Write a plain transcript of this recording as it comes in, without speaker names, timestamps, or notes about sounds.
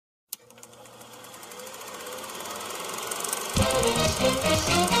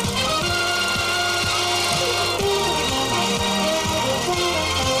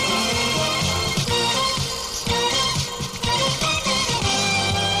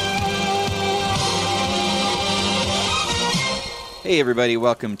Hey everybody,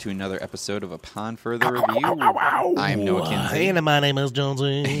 welcome to another episode of Upon Further Review. I'm Noah Kinsey. And my name is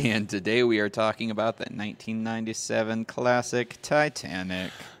Jonesy. And today we are talking about the 1997 classic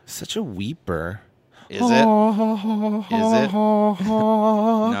Titanic. Such a weeper. Is it? Is it?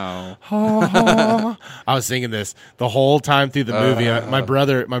 No. I was singing this the whole time through the movie. My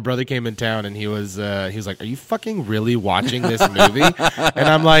brother came in town and he was like, "Are you fucking really watching this movie?" And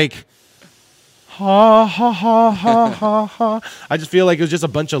I'm like, ha ha ha ha ha ha. I just feel like it was just a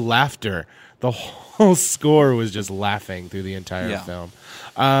bunch of laughter. The whole score was just laughing through the entire film.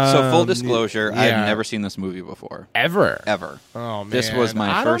 So full disclosure, I've never seen this movie before. Ever. Oh man, this was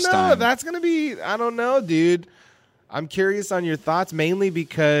my first time. I don't know. That's gonna be. I don't know, dude. I'm curious on your thoughts, mainly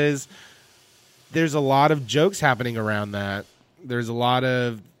because there's a lot of jokes happening around that. There's a lot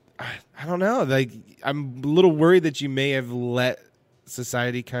of. I don't know. Like, I'm a little worried that you may have let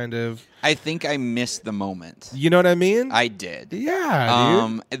society kind of. I think I missed the moment. You know what I mean? I did.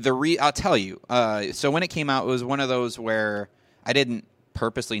 Yeah, dude. I'll tell you. So when it came out, it was one of those where I didn't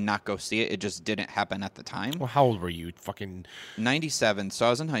purposely not go see it. It just didn't happen at the time. Well, how old were you? Fucking 97. So I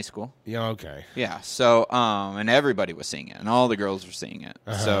was in high school. Yeah. Okay. Yeah. So and everybody was seeing it, and all the girls were seeing it.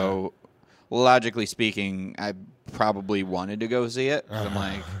 So logically speaking, I probably wanted to go see it. I'm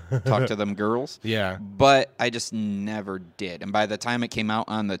like, talk to them girls. Yeah. But I just never did. And by the time it came out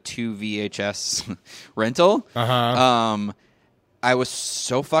on the 2 VHS rental, I was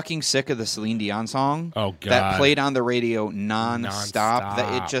so fucking sick of the Celine Dion song that played on the radio nonstop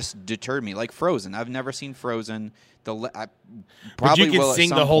that it just deterred me. Like Frozen. I've never seen Frozen. I but you can sing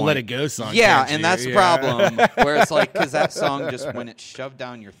the whole point. Let It Go song. Yeah, and that's the problem. Where it's like, because that song just, when it's shoved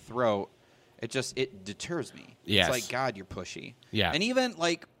down your throat, it deters me. Yes. It's like, God, you're pushy. Yeah. And even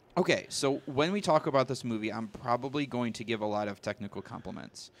like, okay, so when we talk about this movie, I'm probably going to give a lot of technical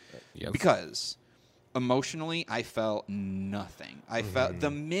compliments. Yes. Because emotionally, I felt nothing. I felt the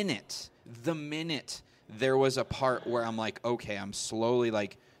minute there was a part where I'm like, okay, I'm slowly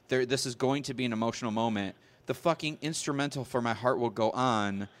like, this is going to be an emotional moment. The fucking instrumental for My Heart Will Go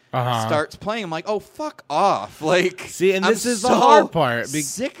On starts playing. I'm like, oh, fuck off. Like, see, and this is the hard part.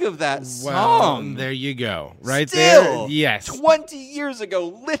 Sick of that song. Well, there you go. Right Still, there. Yes. 20 years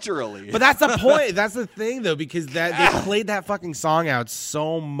ago, literally. But that's the point. That's the thing, though, because they played that fucking song out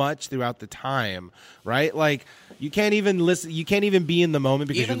so much throughout the time, right? Like, you can't even listen. You can't even be in the moment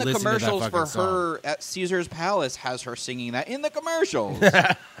because even you're the listening to that commercials fucking for song. her at Caesar's Palace has her singing that in the commercials.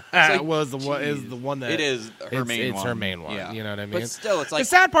 Like, well, is the one that it is her main one. It's her main one. Yeah. You know what I mean? But still, it's like the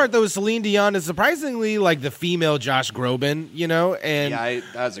sad part though is Celine Dion is surprisingly like the female Josh Groban. You know, and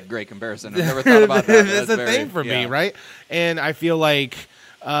that's a great comparison. I've never thought about that. That's a thing for me, right? And I feel like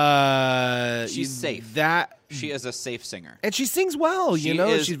she's safe. She is a safe singer, and she sings well. You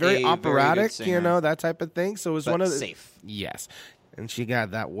know, she's very operatic. Very you know, that type of thing. So it was one of the safe. Yes. And she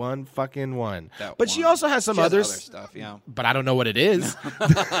got that one fucking one. She one. also has some other stuff, yeah. But I don't know what it is.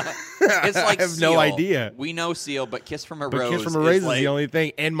 It's like I have Seal. No idea. We know Seal, but Kiss from a Rose. Kiss from a Rose is the only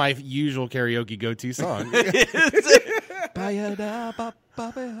thing, and my usual karaoke go-to song. There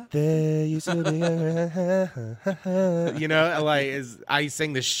used to be you know, like I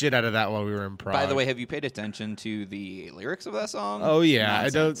sang the shit out of that while we were in Prague. By the way, have you paid attention to the lyrics of that song? Oh yeah,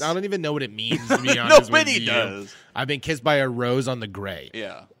 Nonsense. I don't even know what it means, to be honest. Nobody does. I've been kissed by a rose on the grave.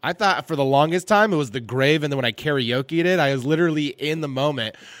 Yeah. I thought for the longest time it was the grave, and then when I karaoke'd it, I was literally in the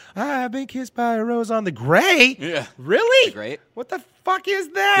moment. I've been kissed by a rose on the grave. Yeah. Really? Great. What the fuck is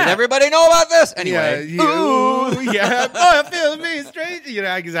that? Did everybody know about this? Anyway. Yeah. Ooh, yeah. Oh, I feel me strange. You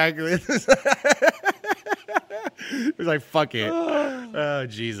know, exactly. It was like, fuck it. Oh,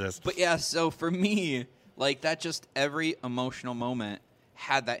 Jesus. But yeah, so for me, like that just every emotional moment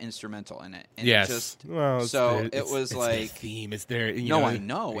had that instrumental in it. And yes. It just, well, it was like their theme. It's there. No, I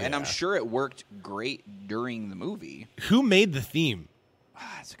know. Yeah. And I'm sure it worked great during the movie. Who made the theme?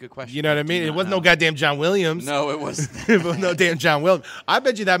 That's a good question. You know what I mean? It wasn't no goddamn John Williams. No, it wasn't. It was no damn John Williams. I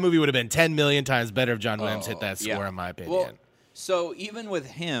bet you that movie would have been 10 million times better if John Williams hit that score, in my opinion. Well, so even with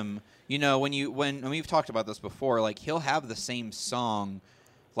him, you know, when we've talked about this before, like he'll have the same song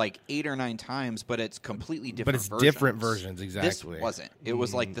like 8 or 9 times, but it's completely different versions. But it's different versions, exactly. This wasn't. It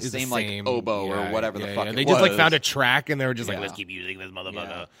was like the same like oboe or whatever the fuck it was. They just like found a track and they were just like, let's keep using this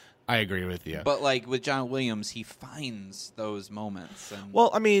motherfucker. I agree with you. But like with John Williams, he finds those moments. And, well,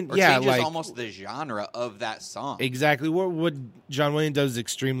 I mean, or yeah, changes like almost the genre of that song. exactly. What John Williams does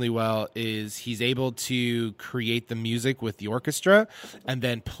extremely well is he's able to create the music with the orchestra and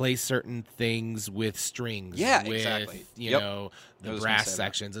then play certain things with strings. Yeah, with, exactly. You Yep. know, I the was gonna brass say that.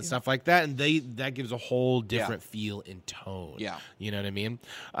 sections and stuff like that, and that gives a whole different feel and tone. Yeah. You know what I mean?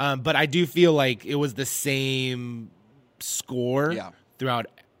 But I do feel like it was the same score throughout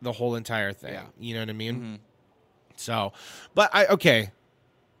the whole entire thing. Yeah. You know what I mean? Mm-hmm. So, but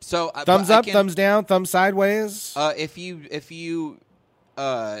So thumbs but I up, can- thumbs down, thumbs sideways. If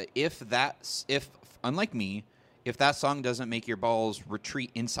unlike me, if that song doesn't make your balls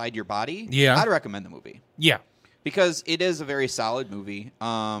retreat inside your body, Yeah. I'd recommend the movie. Yeah. Because it is a very solid movie.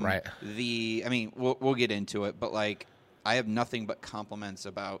 Right. We'll get into it, but like, I have nothing but compliments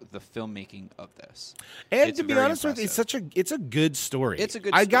about the filmmaking of this. And It's to be very honest with you, it's a good story. It's a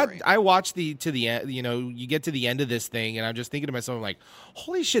good story. I watched to the end, you know, you get to the end of this thing and I'm just thinking to myself, I'm like,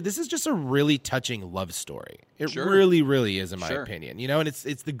 holy shit, this is just a really touching love story. It Sure. really, really is, in my Sure. opinion. You know, and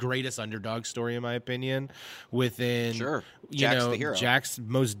it's the greatest underdog story, in my opinion, within, Sure. you Jack's know, the hero. Jack's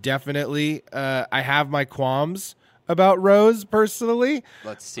most definitely. I have my qualms about Rose personally.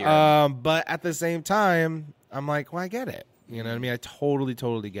 Let's hear it. But at the same time, I'm like, well, I get it. You know what I mean? I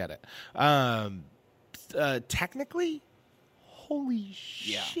totally get it. Technically, holy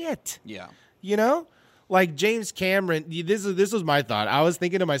shit. Yeah. You know? Like James Cameron, this was my thought. I was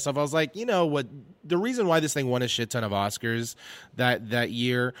thinking to myself, I was like, you know what? The reason why this thing won a shit ton of Oscars that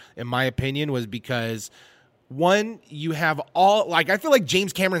year, in my opinion, was because one, you have I feel like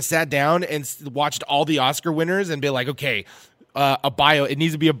James Cameron sat down and watched all the Oscar winners and be like, okay, it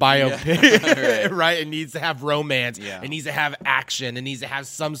needs to be a biopic, right? It needs to have romance. Yeah. It needs to have action. It needs to have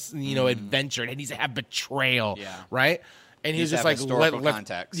some, you know, adventure. It needs to have betrayal, right? And he was just like,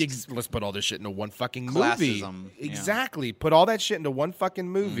 let's put all this shit into one fucking movie. Classism, Exactly. Put all that shit into one fucking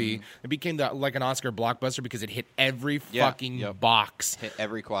movie. It became like an Oscar blockbuster because it hit every fucking box. Hit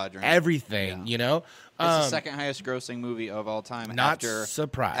every quadrant. Everything, you know? It's the second highest grossing movie of all time after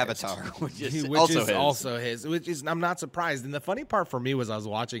surprised. Avatar, which is his. Which is I'm not surprised. And the funny part for me was I was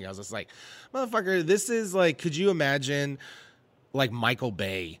watching, I was just like, motherfucker, this is like, could you imagine like Michael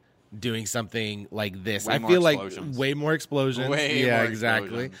Bay doing something like this? I feel like way more explosions.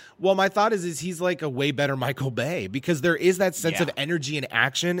 Exactly. Well, my thought is he's like a way better Michael Bay because there is that sense of energy and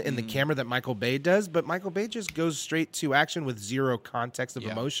action in the camera that Michael Bay does, but Michael Bay just goes straight to action with zero context of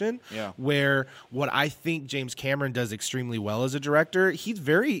emotion. Yeah. Where what I think James Cameron does extremely well as a director, he's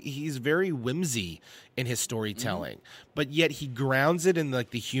very whimsy in his storytelling, but yet he grounds it in like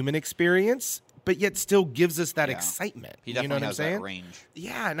the human experience, but yet still gives us that excitement. He definitely you know what has I'm saying? that range.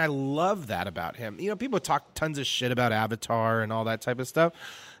 Yeah, and I love that about him. You know, people talk tons of shit about Avatar and all that type of stuff.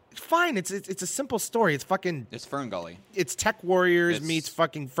 Fine, it's a simple story. It's Fern Gully. It's Tech Warriors meets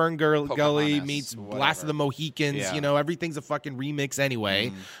fucking Fern Gully meets whatever. Blast of the Mohicans. Yeah. You know, everything's a fucking remix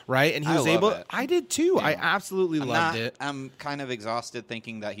anyway, right? And he was able. I did too. Yeah. I absolutely loved it. I'm kind of exhausted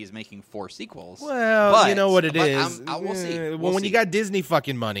thinking that he's making 4 sequels. Well, you know what it is. We'll see. Well, when you got Disney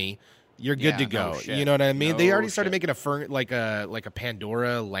fucking money, you're good to go. You know what I mean? They already started making a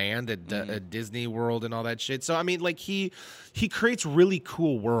Pandora land at Disney World and all that shit. So I mean, like he creates really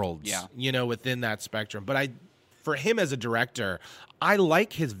cool worlds, you know, within that spectrum. But for him as a director, I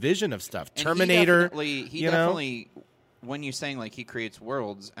like his vision of stuff. And Terminator. He definitely when you're saying like he creates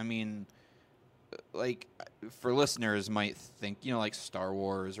worlds, I mean, like for listeners might think, you know, like Star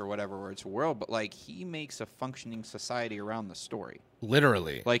Wars or whatever, where it's a world, but like he makes a functioning society around the story.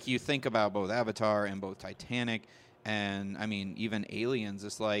 Literally. Like you think about both Avatar and both Titanic, and I mean even Aliens.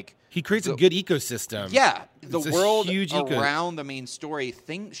 It's like he creates a good ecosystem. Yeah, the world huge around the main story.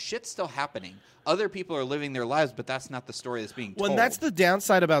 Shit's still happening. Other people are living their lives, but that's not the story that's being told. Well, and that's the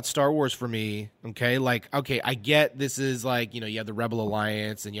downside about Star Wars for me, okay? Like, okay, I get this is like, you know, you have the Rebel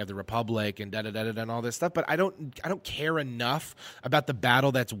Alliance and you have the Republic and da-da-da-da and all this stuff, but I don't care enough about the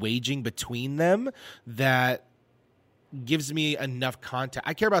battle that's waging between them that gives me enough context.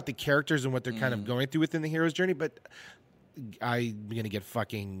 I care about the characters and what they're kind of going through within the hero's journey, but I'm going to get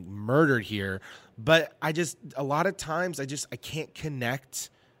fucking murdered here. But a lot of times I can't connect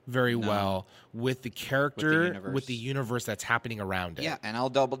very well with the character, with the universe that's happening around it. Yeah, and I'll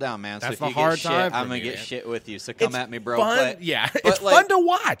double down, man. That's so if the you hard get time shit, for I'm going me, to get man. shit with you. So come at me, bro. Fun, but it's fun to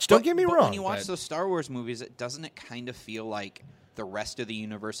watch. Don't get me wrong. When you watch those Star Wars movies, doesn't it kind of feel like the rest of the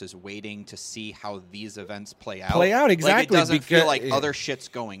universe is waiting to see how these events play out? Exactly. Like it doesn't feel like other shit's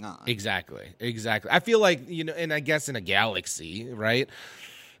going on. Exactly. I feel like, you know, and I guess in a galaxy, right?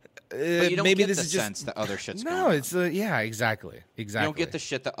 But you don't maybe get this the is just sense that other shit's going no. on. It's exactly. You don't get the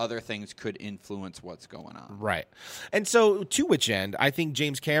shit that other things could influence what's going on. Right. And so, to which end, I think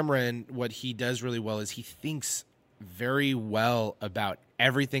James Cameron, what he does really well is he thinks very well about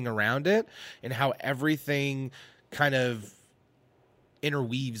everything around it and how everything kind of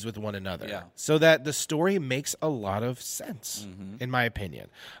interweaves with one another, so that the story makes a lot of sense, in my opinion.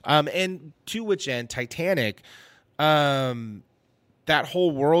 And to which end, Titanic, that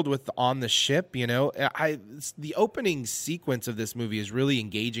whole world with on the ship, you know, the opening sequence of this movie is really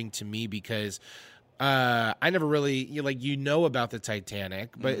engaging to me because I never really about the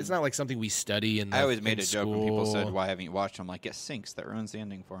Titanic, but it's not like something we study in. I always made a joke when people said, "Why haven't you watched?" I'm like, "It sinks. That ruins the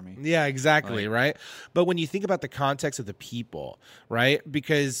ending for me." Yeah, exactly, right? But when you think about the context of the people, right?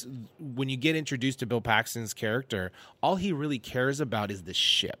 Because when you get introduced to Bill Paxton's character, all he really cares about is the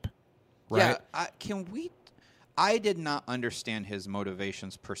ship, right? Yeah, I did not understand his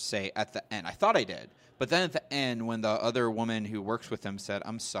motivations per se at the end. I thought I did. But then at the end, when the other woman who works with him said,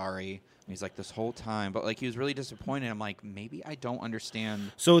 "I'm sorry," he's like, "This whole time," but like he was really disappointed. I'm like, maybe I don't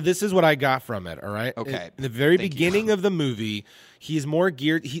understand. So this is what I got from it. All right. Okay. In the very beginning of the movie, he's more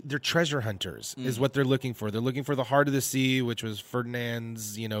geared. They're treasure hunters, is what they're looking for. They're looking for the heart of the sea, which was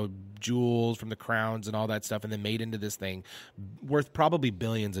Ferdinand's, jewels from the crowns and all that stuff, and then made into this thing worth probably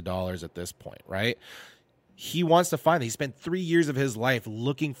billions of dollars at this point, right? He wants to find it. He spent 3 years of his life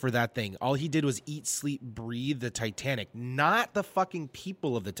looking for that thing. All he did was eat, sleep, breathe the Titanic, not the fucking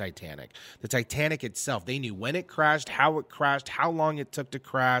people of the Titanic. The Titanic itself. They knew when it crashed, how long it took to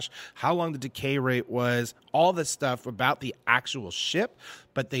crash, how long the decay rate was, all the stuff about the actual ship,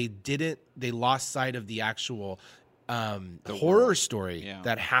 but they lost sight of the actual horror story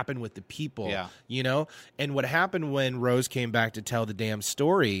that happened with the people, And what happened when Rose came back to tell the damn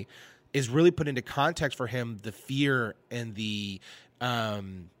story is really put into context for him the fear and the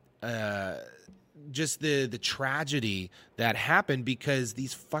just the tragedy that happened because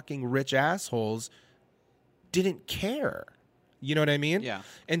these fucking rich assholes didn't care. You know what I mean? Yeah.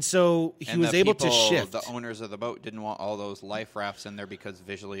 And so he was able to shift. The owners of the boat didn't want all those life rafts in there because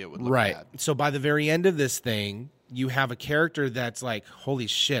visually it would look right. bad. So by the very end of this thing, you have a character that's like, holy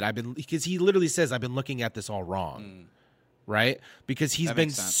shit, because he literally says, I've been looking at this all wrong. Right? Because he's been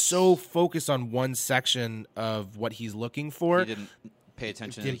so focused on one section of what he's looking for. He didn't pay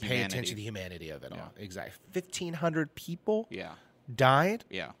attention to the humanity of it all. Exactly. 1,500 people died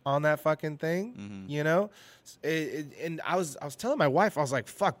Yeah. on that fucking thing, you know? And I was telling my wife, I was like,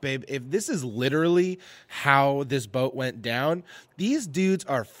 fuck, babe, if this is literally how this boat went down, these dudes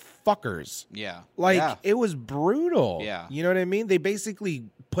are fuckers. Yeah. Like, it was brutal. Yeah. You know what I mean? They basically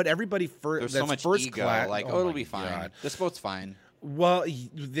put everybody There's that's so much first ego. class. Like, it'll be fine. God. This boat's fine. Well,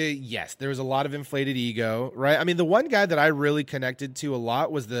 yes, there was a lot of inflated ego, right? I mean, the one guy that I really connected to a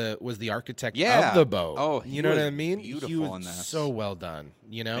lot was the architect of the boat. Oh, you know what I mean? Beautiful he was in this. so well done.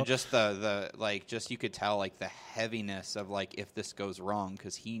 You know, and just just you could tell like the heaviness of like if this goes wrong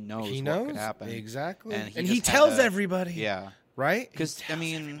because he knows what could happen exactly, and he tells everybody. Yeah, right. Because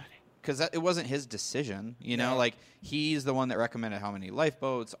it wasn't his decision, you know. Like he's the one that recommended how many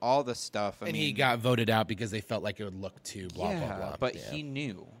lifeboats, all this stuff, and he got voted out because they felt like it would look too blah blah blah. But he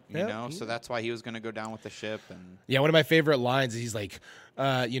knew, you know, so that's why he was going to go down with the ship. And one of my favorite lines is he's like,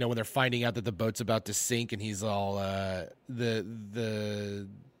 when they're finding out that the boat's about to sink, and he's all the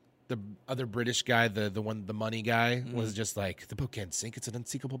other British guy, the money guy, was just like, the boat can't sink. It's an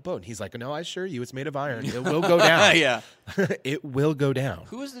unsinkable boat. And he's like, no, I assure you, it's made of iron. It will go down. Yeah. It will go down.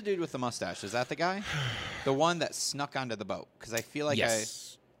 Who is the dude with the mustache? Is that the guy? The one that snuck onto the boat? Because I feel like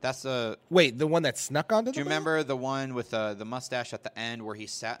that's a... Wait, the one that snuck onto the boat? Do you remember the one with the mustache at the end where he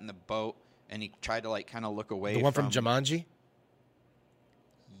sat in the boat and he tried to like kind of look away? The one from Jumanji?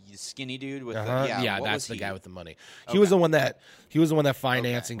 Skinny dude with that's the guy with the money. He was the one that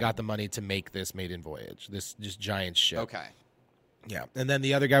financed and got the money to make this maiden voyage, this just giant ship. Okay. Yeah, and then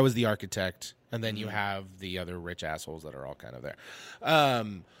the other guy was the architect, and then you have the other rich assholes that are all kind of there.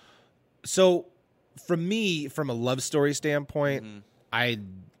 So, from me, from a love story standpoint, I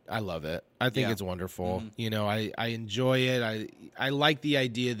love it. I think it's wonderful. You know, I enjoy it. I like the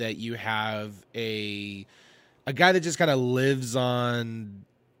idea that you have a guy that just kind of lives on,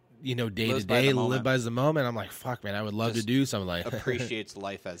 you know, day to day, live by the moment. I'm like, fuck, man, I would love to do something like that. Appreciates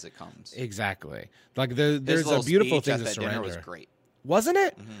life as it comes. Exactly. Like there's a beautiful thing to surrender. Dinner was great, wasn't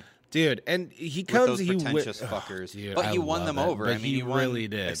it, dude? And he comes, with those pretentious fuckers, dude, but he won them over. But I mean, he won, really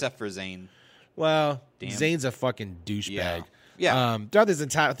did, except for Zane. Well, Zane's a fucking douchebag. Yeah. Throughout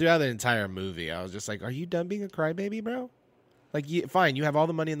the entire movie, I was just like, are you done being a crybaby, bro? Like, fine, you have all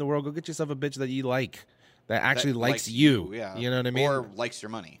the money in the world. Go get yourself a bitch that you like. that actually likes you. Yeah. You know what I mean? Or likes your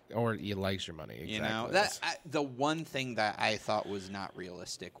money. Or he likes your money. Exactly. You know, the one thing that I thought was not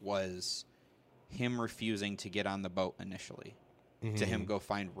realistic was him refusing to get on the boat initially. To him go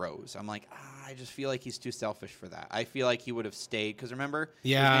find Rose. I'm like, I just feel like he's too selfish for that. I feel like he would have stayed. Because remember,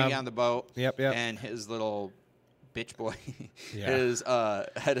 he was going to get on the boat. Yep. And his little bitch boy, his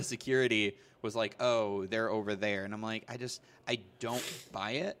head of security was like, oh, they're over there. And I'm like, I don't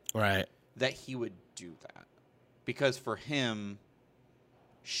buy it. Right. That he would do that. Because for him,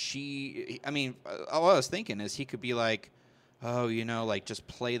 what I was thinking is he could be like, oh, you know, like just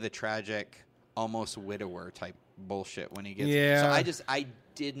play the tragic, almost widower type bullshit when he gets. Yeah. So I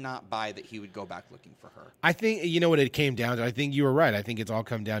did not buy that he would go back looking for her. I think, you know what it came down to? I think you were right. I think it's all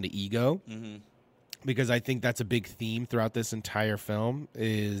come down to ego. Because I think that's a big theme throughout this entire film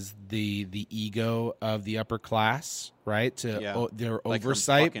is the ego of the upper class, right? Their like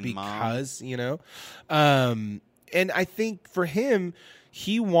oversight because, you know. And I think for him,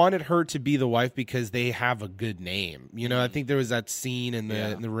 he wanted her to be the wife because they have a good name. You know, I think there was that scene in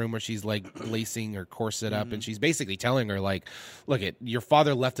the room where she's like lacing her corset up, and she's basically telling her like, "Look, your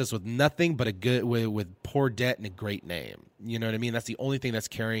father left us with nothing but a good with poor debt and a great name. You know what I mean? That's the only thing that's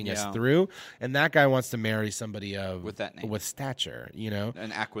carrying us through. And that guy wants to marry somebody with that name, with stature. You know,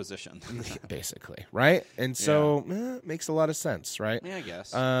 an acquisition, basically, right? And so it makes a lot of sense, right? Yeah, I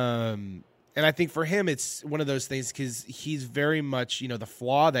guess. And I think for him, it's one of those things because he's very much, you know, the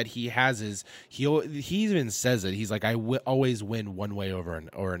flaw that he has is he even says it. He's like, I always win one way or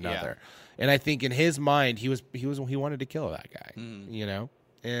another. Yeah. And I think in his mind, he wanted to kill that guy, you know,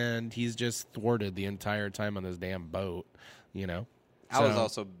 and he's just thwarted the entire time on this damn boat, you know. I was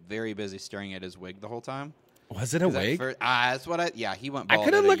also very busy staring at his wig the whole time. Was it a wig? That's what he went bald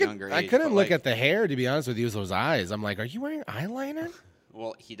at a younger age. I couldn't look at the hair, to be honest with you, with those eyes. I'm like, are you wearing eyeliner?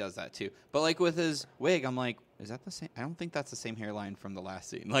 Well, he does that too. But like with his wig, I'm like, is that the same? I don't think that's the same hairline from the last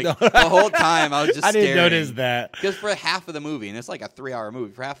scene. Like the whole time I was just staring. I didn't notice that. Because for half of the movie, and it's like a 3-hour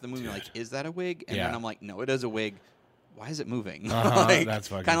movie, for half of the movie, I'm like, is that a wig? And then I'm like, no, it is a wig. Why is it moving? Like, that's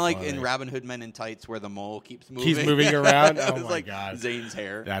fucking kind of like funny. in Robin Hood Men in Tights where the mole keeps moving. Keeps moving around? Oh my like God. Zane's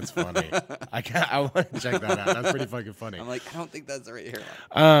hair. That's funny. I want to check that out. That's pretty fucking funny. I'm like, I don't think that's the right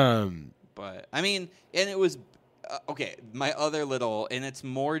hairline. But, I mean, and it was... okay, my other little, and it's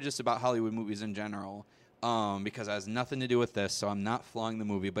more just about Hollywood movies in general, because it has nothing to do with this, so I'm not flawing the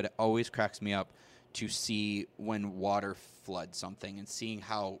movie, but it always cracks me up to see when water floods something and seeing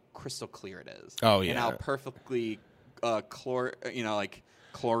how crystal clear it is. Oh, yeah. And how perfectly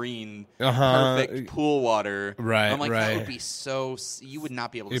chlorine, perfect pool water. Right, I'm like, right. that would be so, you would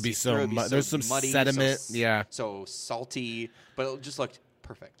not be able to It'd see be so through. It'd be so there's some muddy, sediment, so salty, but it just looked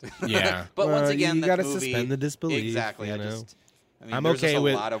perfect. Yeah. But once again, you that gotta movie, suspend the disbelief. Exactly. You know? I'm there's okay just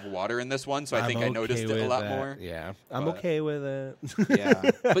a lot of water in this one, so I think I noticed it a lot more. Yeah. I'm okay with it.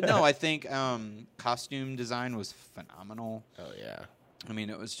 Yeah. But no, I think costume design was phenomenal. Oh, yeah. I mean,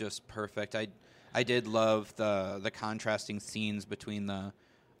 it was just perfect. I did love the contrasting scenes between the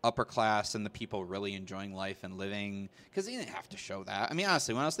upper class and the people really enjoying life and living, because he didn't have to show that. I mean,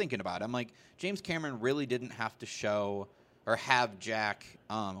 honestly, when I was thinking about it, I'm like, James Cameron really didn't have to show or have Jack,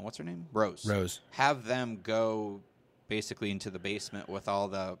 what's her name? Rose. Have them go basically into the basement with all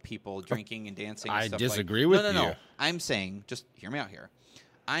the people drinking and dancing and I stuff disagree with you. No. I'm saying, just hear me out here.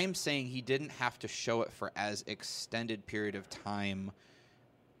 I'm saying he didn't have to show it for as extended period of time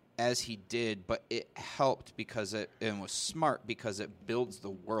as he did, but it helped because it was smart because it builds the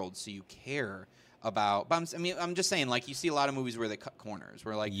world, so you care about. But I'm just saying, like, you see a lot of movies where they cut corners,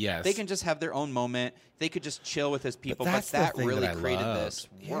 where like they can just have their own moment, they could just chill with his people, but that really created this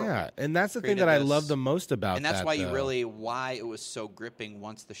world. Yeah, and that's the thing that I love the most about that. And that's why why it was so gripping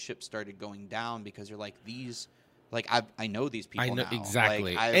once the ship started going down, because you're like, these. Like, I know these people. I know now.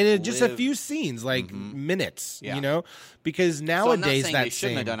 Exactly, like, and in just a few scenes, like minutes, you know, because nowadays so I'm not saying that they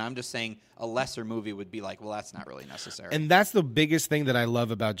shouldn't have done. I'm just saying a lesser movie would be like, well, that's not really necessary. And that's the biggest thing that I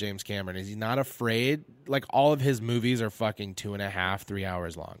love about James Cameron is he's not afraid. Like, all of his movies are fucking 2.5, 3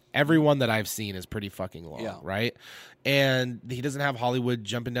 hours long. Every one that I've seen is pretty fucking long, right? And he doesn't have Hollywood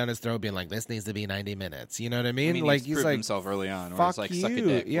jumping down his throat being like, this needs to be 90 minutes. You know what I mean? Like, he's like himself early on. Fuck where it's like, you. Suck a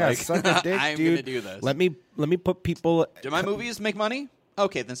dick. Yeah, like, suck a dick, I'm dude. going to do this. Let me put people. Do my movies make money?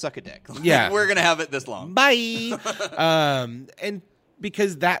 Okay, then suck a dick. Yeah. We're going to have it this long. Bye. And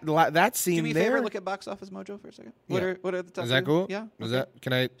because that scene do me a there. favor, look at Box Office Mojo for a second. What are the top? Is that cool? Yeah. Is that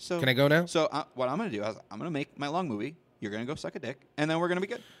can I go now? So what I'm going to do is I'm going to make my long movie. You're going to go suck a dick, and then we're going to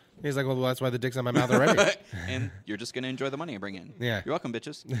be good. He's like, well, that's why the dick's on my mouth already. And you're just going to enjoy the money I bring in. Yeah. You're welcome,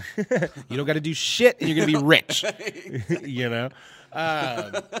 bitches. You don't got to do shit, and you're going to be rich. You know?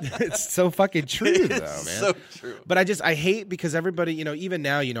 It's so fucking true, though, man. So true. But I hate because everybody, even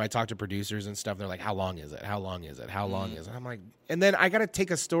now, I talk to producers and stuff. They're like, how long is it? How long is it? How long is it? I'm like, and then I got to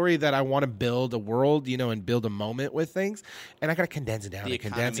take a story that I want to build a world, and build a moment with things. And I got to condense it down The and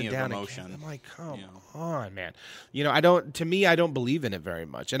condense it down. emotion. I'm like, come on, man. I don't believe in it very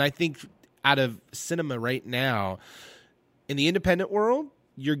much. And I think out of cinema right now, in the independent world,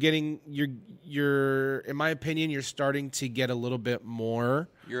 you're in my opinion, you're starting to get a little bit more.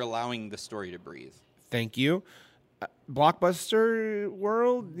 You're allowing the story to breathe. Thank you. Blockbuster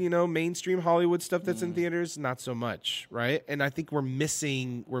world, mainstream Hollywood stuff that's in theaters, not so much, right? And I think we're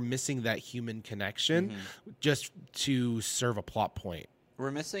missing that human connection just to serve a plot point.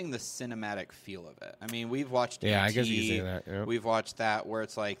 We're missing the cinematic feel of it. I mean, we've watched I E.T., guess you could say that. Yep. We've watched that where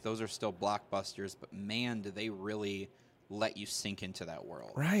it's like those are still blockbusters, but man, do they really let you sink into that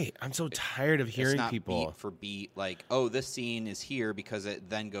world. Right. I'm so tired of hearing it's not people beat for beat like, oh, this scene is here because it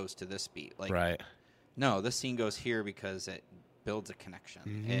then goes to this beat. Like, right. No, this scene goes here because it builds a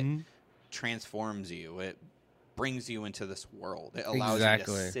connection. It transforms you. It brings you into this world. It allows you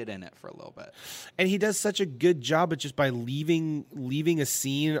to sit in it for a little bit. And he does such a good job at just by leaving a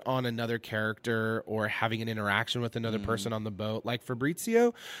scene on another character or having an interaction with another person on the boat. Like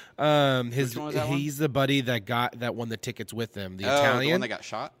Fabrizio, he's the buddy that won the tickets with him. The Italian, the one that got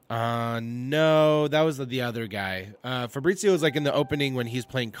shot. No, that was the other guy. Fabrizio is like in the opening when he's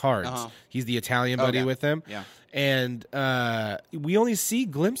playing cards. He's the Italian buddy with him. Yeah. And we only see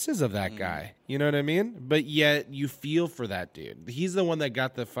glimpses of that guy. You know what I mean? But yet you feel for that dude. He's the one that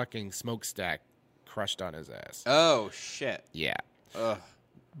got the fucking smokestack crushed on his ass. Oh, shit. Yeah. Ugh.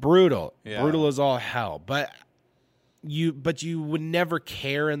 Brutal. Yeah. Brutal as all hell. But you would never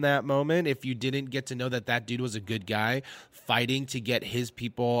care in that moment if you didn't get to know that dude was a good guy fighting to get his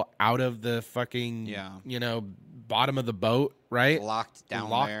people out of the fucking, bottom of the boat, right? Locked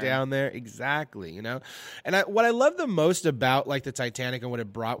down there. Exactly, And what I love the most about like the Titanic and what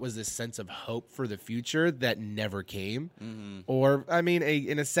it brought was this sense of hope for the future that never came. Or, I mean,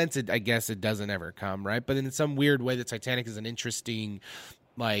 in a sense, I guess it doesn't ever come, right? But in some weird way, the Titanic is an interesting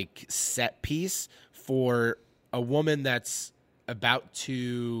like set piece for a woman that's about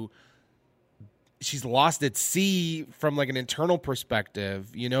to... She's lost at sea from like an internal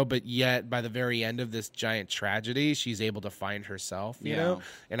perspective, but yet by the very end of this giant tragedy, she's able to find herself, you know?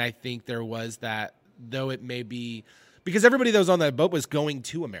 And I think there was that, though it may be, because everybody that was on that boat was going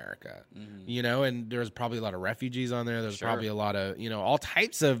to America, and there's probably a lot of refugees on there. There's probably a lot of, all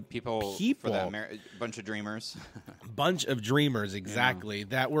types of people. For that bunch of dreamers. Bunch of dreamers, exactly,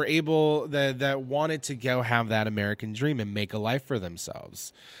 that were able, that wanted to go have that American dream and make a life for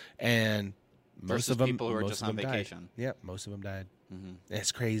themselves. And most of them, people who are just on vacation. Yeah, most of them died.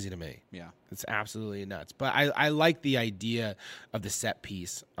 It's crazy to me. Yeah, it's absolutely nuts. But I like the idea of the set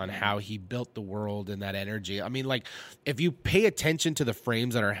piece on how he built the world and that energy. I mean, like if you pay attention to the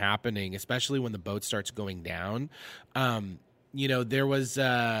frames that are happening, especially when the boat starts going down, there was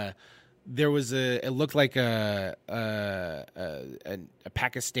it looked like a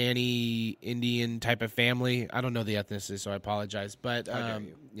Pakistani Indian type of family. I don't know the ethnicity, so I apologize. But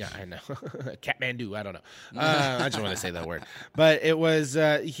yeah, I know. Kathmandu, I don't know. I just want to say that word. But it was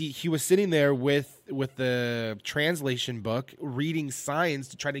he was sitting there with the translation book, reading signs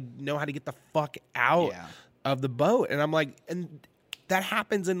to try to know how to get the fuck out of the boat. And I'm like, and that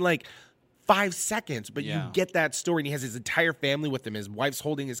happens in like 5 seconds, but you get that story, and he has his entire family with him. His wife's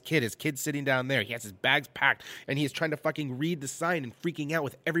holding his kid's sitting down there. He has his bags packed, and he is trying to fucking read the sign and freaking out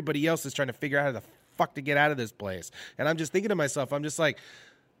with everybody else is trying to figure out how the fuck to get out of this place. And I'm just thinking to myself, I'm just like,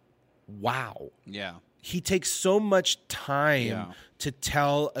 wow. Yeah. He takes so much time to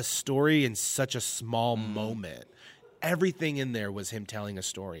tell a story in such a small moment. Everything in there was him telling a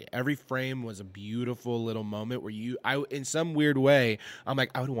story. Every frame was a beautiful little moment where in some weird way, I'm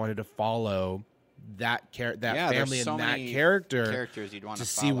like, I would wanted to follow that family and that characters you'd want to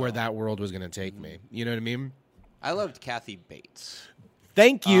follow. See where that world was going to take me. You know what I mean? I loved Kathy Bates.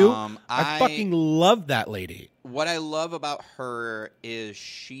 Thank you. I fucking love that lady. What I love about her is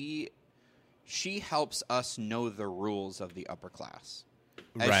she helps us know the rules of the upper class.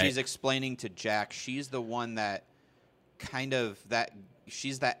 As she's explaining to Jack, she's the one that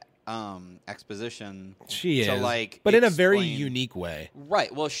she's that exposition. She is, but in a very unique way.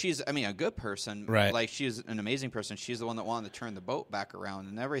 Right. Well, she's a good person. Right. Like she's an amazing person. She's the one that wanted to turn the boat back around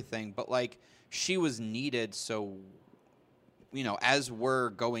and everything. But like she was needed, so as we're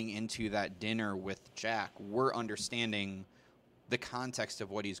going into that dinner with Jack, we're understanding the context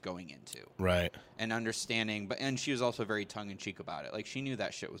of what he's going into. Right. And understanding, and she was also very tongue-in-cheek about it. Like, she knew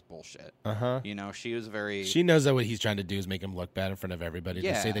that shit was bullshit. You know, she was very... She knows that what he's trying to do is make him look bad in front of everybody,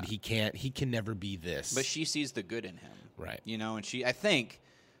 Yeah. to say that he can never be this. But she sees the good in him. Right. You know, and I think,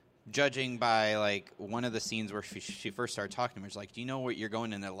 judging by, like, one of the scenes where she first started talking to him, she's like, do you know what you're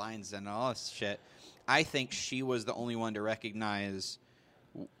going in the lines and all this shit? I think she was the only one to recognize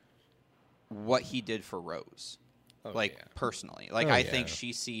what he did for Rose. Personally. Like, I think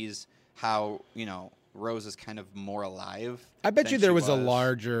she sees how, you know, Rose is kind of more alive. I bet you there was a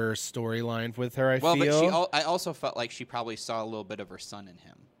larger storyline with her, I feel. But I also felt like she probably saw a little bit of her son in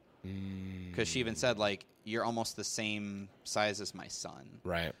him. Because she even said, like, you're almost the same size as my son.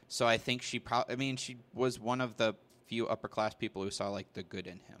 Right. So I think she was one of the few upper-class people who saw, like, the good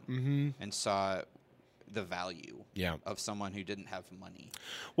in him. And saw the value of someone who didn't have money.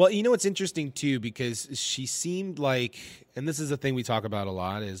 Well, you know what's interesting too, because she seemed like, and this is the thing we talk about a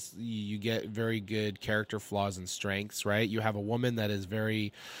lot, is you get very good character flaws and strengths, right? You have a woman that is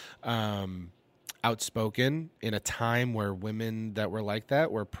very outspoken in a time where women that were like that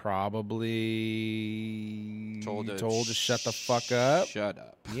were probably told to shut the fuck up. Shut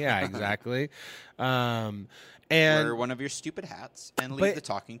up. Yeah, exactly. And wear one of your stupid hats and leave the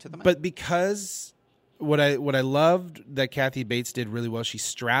talking to the men. But because what I loved that Kathy Bates did really well, she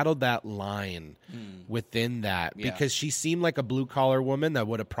straddled that line within that, because she seemed like a blue collar woman that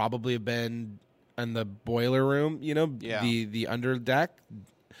would have probably been in the boiler room, you know, the under deck,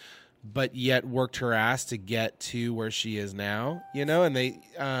 but yet worked her ass to get to where she is now, you know. And they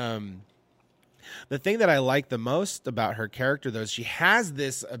the thing that I like the most about her character, though, is she has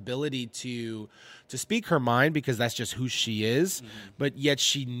this ability to speak her mind, because that's just who she is. But yet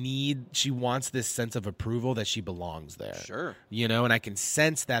she wants this sense of approval that she belongs there. Sure. You know, and I can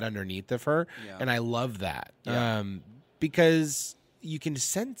sense that underneath of her. Yeah. And I love that. Yeah. Because you can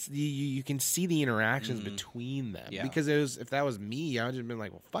sense, you can see the interactions between them. Yeah. Because if that was me, I would just been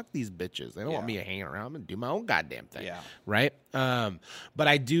like, well, fuck these bitches. They don't want me to hang around. I'm going to do my own goddamn thing. Yeah. Right? But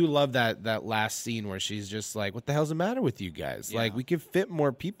I do love that last scene where she's just like, what the hell's the matter with you guys? Yeah. Like, we could fit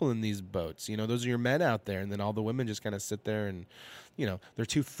more people in these boats. You know, those are your men out there. And then all the women just kind of sit there and, you know, they're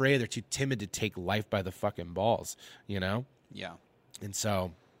too afraid. They're too timid to take life by the fucking balls, you know? Yeah. And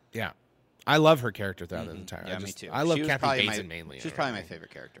so, yeah. I love her character throughout the entire. Yeah, me too. I love Kathy Bates mainly. She's probably my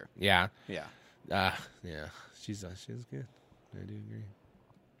favorite character. Yeah, yeah, yeah. She's good. I do agree.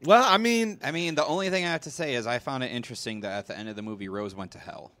 Well, I mean, the only thing I have to say is I found it interesting that at the end of the movie, Rose went to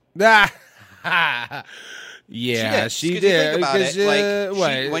hell. Yeah, she did. Think about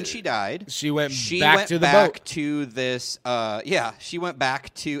it. When she died, she went back to the boat. To this, she went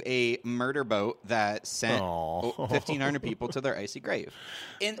back to a murder boat that sent 1,500 people to their icy grave.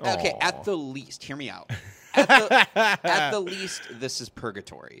 At the least, hear me out. At the least, this is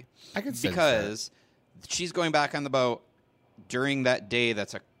purgatory. I can sense because she's going back on the boat during that day.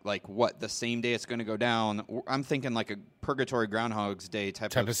 That's the same day it's going to go down. I'm thinking like a purgatory Groundhog's Day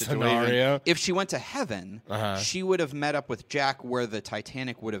type of situation. Scenario. If she went to heaven, she would have met up with Jack where the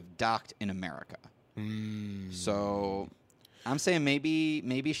Titanic would have docked in America. So I'm saying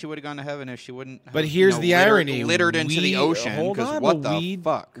maybe she would have gone to heaven if she wouldn't. But here's the irony: littered into the ocean. Hold on, what the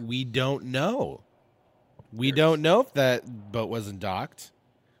fuck? We don't know. We don't know if that boat wasn't docked.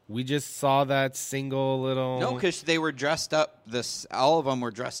 We just saw that single little... No, because they were dressed up. All of them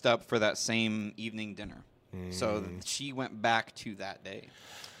were dressed up for that same evening dinner. So she went back to that day.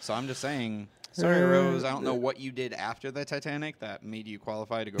 So I'm just saying, sorry, Rose, I don't know what you did after the Titanic that made you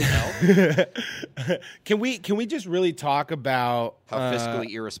qualify to go to hell. Can we just really talk about... how fiscally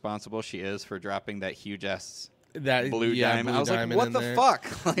irresponsible she is for dropping that huge-ass... blue diamond. I was like, what the fuck?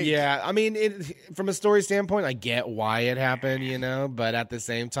 I mean, from a story standpoint, I get why it happened, you know, but at the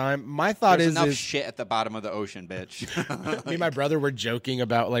same time, my thought There's is enough shit at the bottom of the ocean, bitch. Me and my brother were joking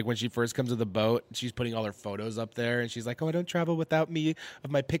about, like, when she first comes to the boat, she's putting all her photos up there, and she's like, oh, I don't travel without me,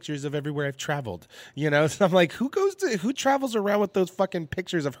 of my pictures of everywhere I've traveled, you know? So I'm like, who travels around with those fucking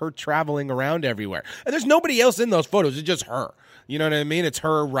pictures of her traveling around everywhere? And there's nobody else in those photos. It's just her. You know what I mean? It's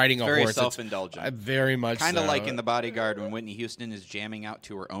her riding a horse. Very self-indulgent. Very much kind of like in The Bodyguard when Whitney Houston is jamming out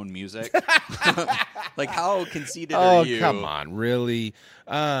to her own music. Like, how conceited are you? Oh, come on. Really?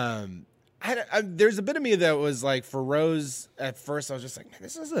 There's a bit of me that was like, for Rose, at first I was just like, man,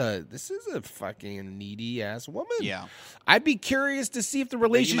 this is a fucking needy ass woman. Yeah. I'd be curious to see if the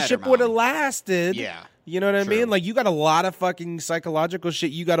relationship would have lasted. Yeah. You know what I mean? Like, you got a lot of fucking psychological shit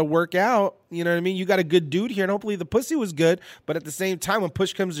you got to work out. You know what I mean? You got a good dude here, and hopefully the pussy was good. But at the same time, when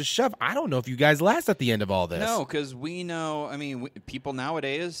push comes to shove, I don't know if you guys last at the end of all this. No, because we know, people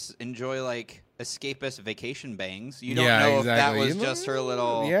nowadays enjoy, like, escapist vacation bangs. You don't know if that was just her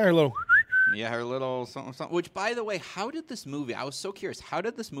little... Yeah, her little... Yeah, her little something, something. Which, by the way, how did this movie... I was so curious. How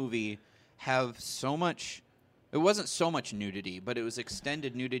did this movie have so much... It wasn't so much nudity, but it was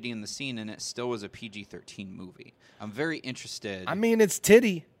extended nudity in the scene, and it still was a PG-13 movie. I'm very interested. I mean, it's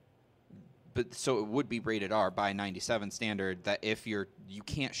titty. But so it would be rated R by 97 standard that if you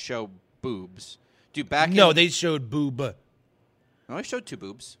can't show boobs. Dude, they showed boob. No, I showed 2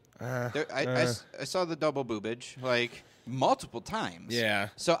 boobs. I saw the double boobage like multiple times. Yeah.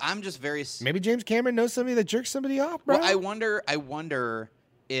 So I'm just very... Maybe James Cameron knows somebody that jerks somebody off, bro. Well, I wonder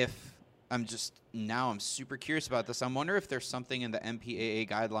if... I'm super curious about this. I wonder if there's something in the MPAA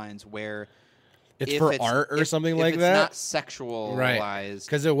guidelines where... It's for art or something like that? It's not sexualized. Right.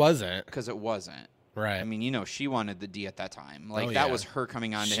 Because it wasn't. Right. I mean, she wanted the D at that time. Like, that was her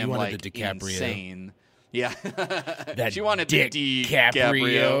coming on to him like the DiCaprio. Insane. Yeah. That she wanted Dick the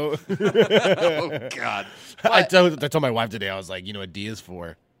DiCaprio. Oh, God. I told my wife today, I was like, you know what D is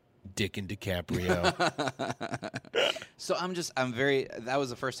for? Dick and DiCaprio. So that was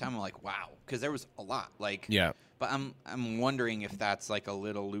the first time I'm like, wow. Because there was a lot. Like, yeah. But I'm wondering if that's like a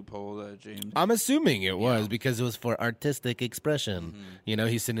little loophole that James... I'm assuming it was because it was for artistic expression. Mm-hmm.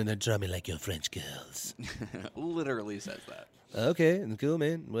 He's sitting there drumming like your French girls. Literally says that. Okay, cool,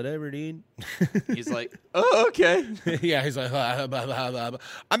 man. Whatever, dude. He's like, oh, okay. Yeah, he's like, blah, blah, blah.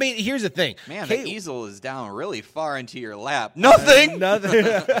 I mean, here's the thing. Man, the easel is down really far into your lap. Nothing. Nothing.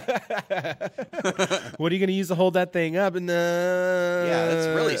 What are you going to use to hold that thing up? And yeah, that's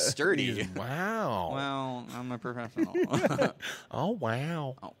really sturdy. Wow. Well, I'm a professional. Oh,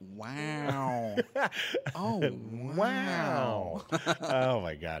 wow. Oh, wow. Oh, wow. Oh,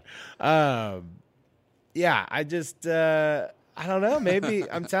 my God. Yeah, I just... I don't know. Maybe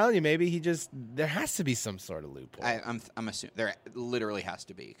I'm telling you. Maybe there has to be some sort of loophole. I'm assuming there literally has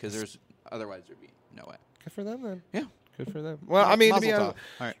to be because otherwise there'd be no way. Good for them then. Yeah, good for them. Well, I mean, to be honest,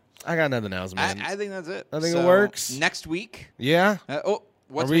 all right. I got nothing else, man. I think that's it. I think it works. Next week. Yeah.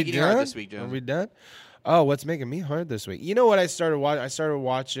 What's making you hard this week, Joe? Are we done? Oh, what's making me hard this week? You know what I started watching? I started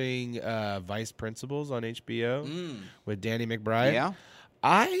watching Vice Principals on HBO with Danny McBride. Yeah.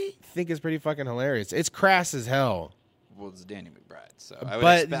 I think it's pretty fucking hilarious. It's crass as hell. Well, it's Danny McBride, so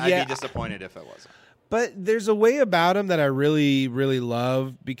I'd be disappointed if it wasn't. But there's a way about him that I really, really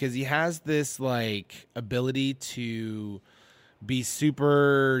love because he has this like ability to be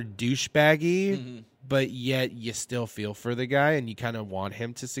super douchebaggy, but yet you still feel for the guy and you kind of want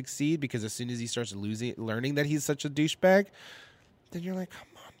him to succeed because as soon as he starts learning that he's such a douchebag, in, you're like, come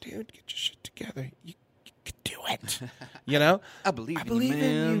on, dude, get your shit together. You can do it. You know? I believe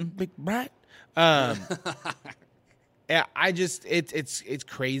in you, big brat. Yeah, I just it's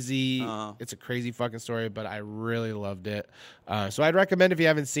crazy. It's a crazy fucking story, but I really loved it. So I'd recommend if you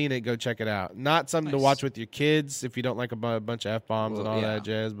haven't seen it, go check it out. Not something to watch with your kids if you don't like a bunch of F-bombs and all that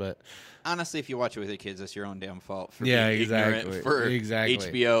jazz, but honestly, if you watch it with your kids, that's your own damn fault for being ignorant for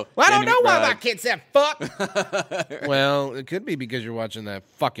HBO. Well, I don't know why my kids said fuck. Well, it could be because you're watching that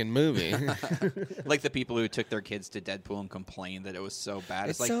fucking movie. Like the people who took their kids to Deadpool and complained that it was so bad.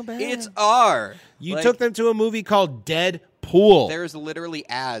 It's like, so bad. It's R. You took them to a movie called Deadpool. There's literally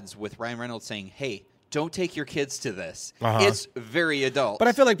ads with Ryan Reynolds saying, hey, don't take your kids to this. It's very adult. But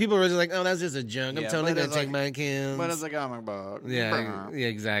I feel like people are just like, oh, that's just a joke. I'm totally going to take my kids. But it's a comic book. Yeah,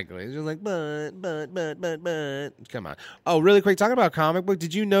 exactly. It's just like, but. Come on. Oh, really quick, talking about comic book,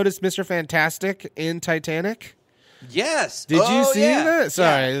 did you notice Mr. Fantastic in Titanic? Yes. Did you see that?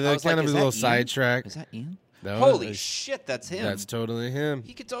 Sorry, that kind of a little sidetrack. Is that Ian? No, holy shit, that's him. That's totally him.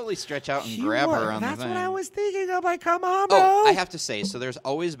 He could totally stretch out and grab her on the thing. That's what I was thinking of. Like, come on, bro. Oh, I have to say, so there's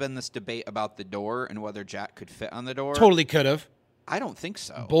always been this debate about the door and whether Jack could fit on the door. Totally could have. I don't think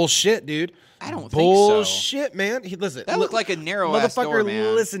so. Bullshit, dude. I don't think so. Bullshit, man. Listen. That looked like a narrow-ass door,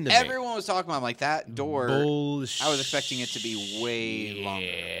 man. Listen to me. Everyone was talking about like that door. Bullshit. I was expecting it to be way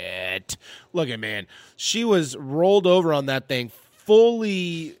longer. Look at man. She was rolled over on that thing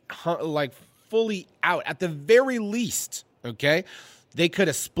fully out at the very least, okay? They could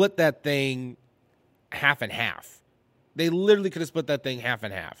have split that thing half and half. They literally could have split that thing half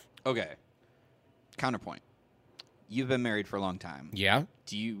and half. Okay. Counterpoint. You've been married for a long time. Yeah.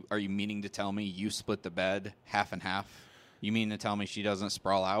 Are you meaning to tell me you split the bed half and half? You mean to tell me she doesn't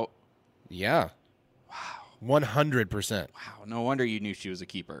sprawl out? Yeah. Wow. 100%. Wow. No wonder you knew she was a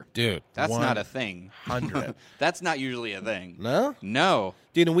keeper. Dude. That's not a thing. 100. That's not usually a thing. No? No.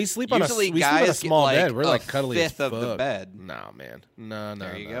 Dude, and we sleep on usually a small bed. We're like cuddly fifth as fuck. of the bed. No, man. No.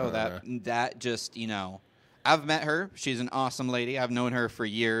 There you go. That just, I've met her. She's an awesome lady. I've known her for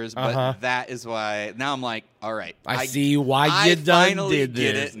years, but that is why now I'm like, all right. I see why you done finally did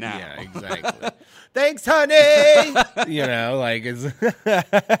this. Get it now. Yeah, exactly. Thanks, honey. Like it's.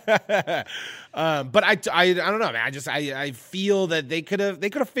 But I don't know, man. I feel that they could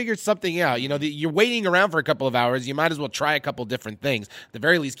have figured something out. You're waiting around for a couple of hours. You might as well try a couple different things. At the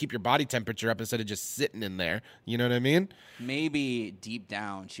very least, keep your body temperature up instead of just sitting in there. You know what I mean? Maybe deep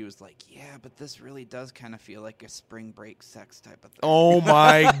down she was like, yeah, but this really does kind of feel like a spring break sex type of thing. Oh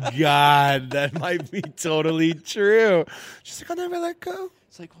my God, that might be totally true. She's like, I'll never let go.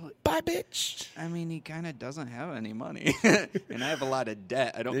 It's like, well, bye, bitch. I mean, he kind of doesn't have any money, and I have a lot of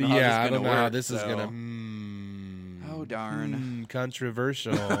debt. I don't know how this is going to work. How this is going to. Oh darn,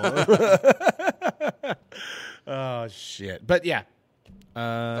 controversial. Oh shit! But yeah,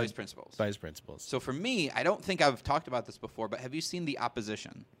 vice principals. Vice principals. So for me, I don't think I've talked about this before, but have you seen The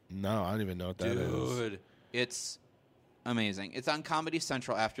Opposition? No, I don't even know what that is. Dude, it's amazing. It's on Comedy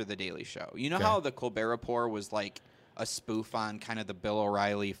Central after The Daily Show. You know how the Colbert Report was like a spoof on kind of the Bill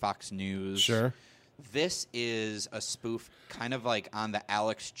O'Reilly Fox News? Sure. This is a spoof kind of like on the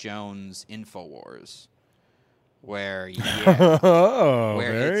Alex Jones InfoWars, where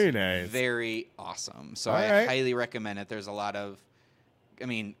very nice. Very awesome. So All I right. highly recommend it. There's a lot of,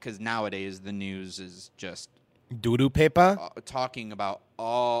 because nowadays the news is just doo-doo paper? Talking about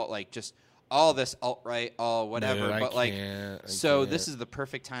all this alt-right, all whatever. Dude, but can't. This is the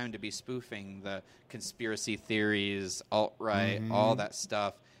perfect time to be spoofing the conspiracy theories, alt-right, all that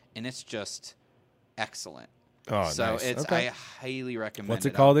stuff. And it's just excellent. Oh, so nice. I highly recommend it. What's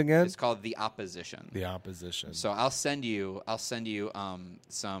it called again? It's called The Opposition. The Opposition. So I'll send you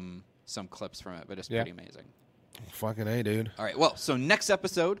some clips from it, but it's pretty amazing. Fucking A, dude. All right. Well, so next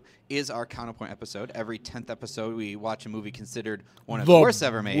episode is our Counterpoint episode. Every 10th episode, we watch a movie considered one of the worst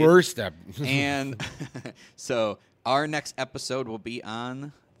ever made. And so our next episode will be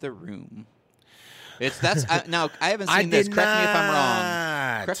on The Room. Now I haven't seen this.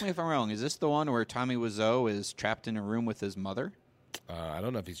 Correct me if I'm wrong. Is this the one where Tommy Wiseau is trapped in a room with his mother? I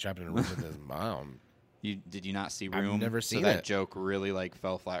don't know if he's trapped in a room with his mom. Did you not see Room? I've never seen that of joke really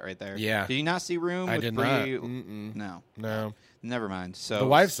fell flat right there. Yeah. Did you not see Room? I did not. No. Never mind. So the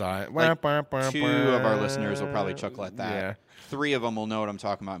wife saw it. 2 of our listeners will probably chuckle at that. Yeah. 3 of them will know what I'm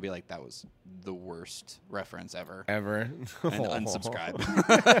talking about and be like, "That was the worst reference ever." And unsubscribe.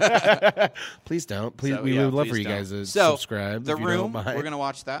 Please don't. Please, we would love for you guys to subscribe. The Room. We're gonna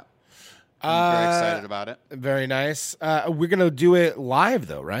watch that. I'm very excited about it. Very nice. We're going to do it live,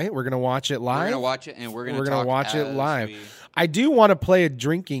 though, right? We're going to watch it live? We're going to watch it, and we're going to watch it live. I do want to play a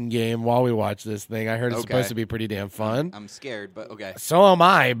drinking game while we watch this thing. I heard it's supposed to be pretty damn fun. I'm scared, but okay. So am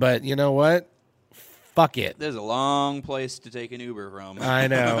I, but you know what? Fuck it. There's a long place to take an Uber from. I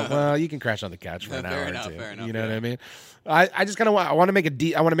know. Well, you can crash on the couch for an hour or two. Fair enough. You know what I mean? I just kind of want to make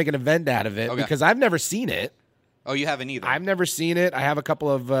an event out of it because I've never seen it. Oh, you haven't either? I've never seen it. I have a couple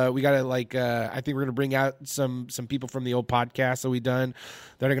of, we got to I think we're going to bring out some people from the old podcast that we done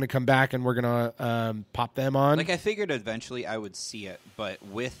that are going to come back and we're going to pop them on. I figured eventually I would see it, but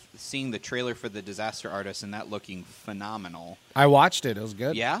with seeing the trailer for The Disaster Artist and that looking phenomenal. I watched it. It was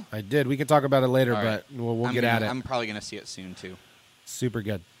good. Yeah? I did. We can talk about it later, right. but we'll get at it. I'm probably going to see it soon, too. Super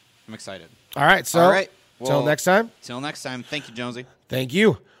good. I'm excited. All right. So, till next time. Till next time. Thank you, Jonesy. Thank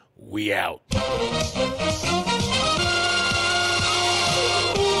you. We out.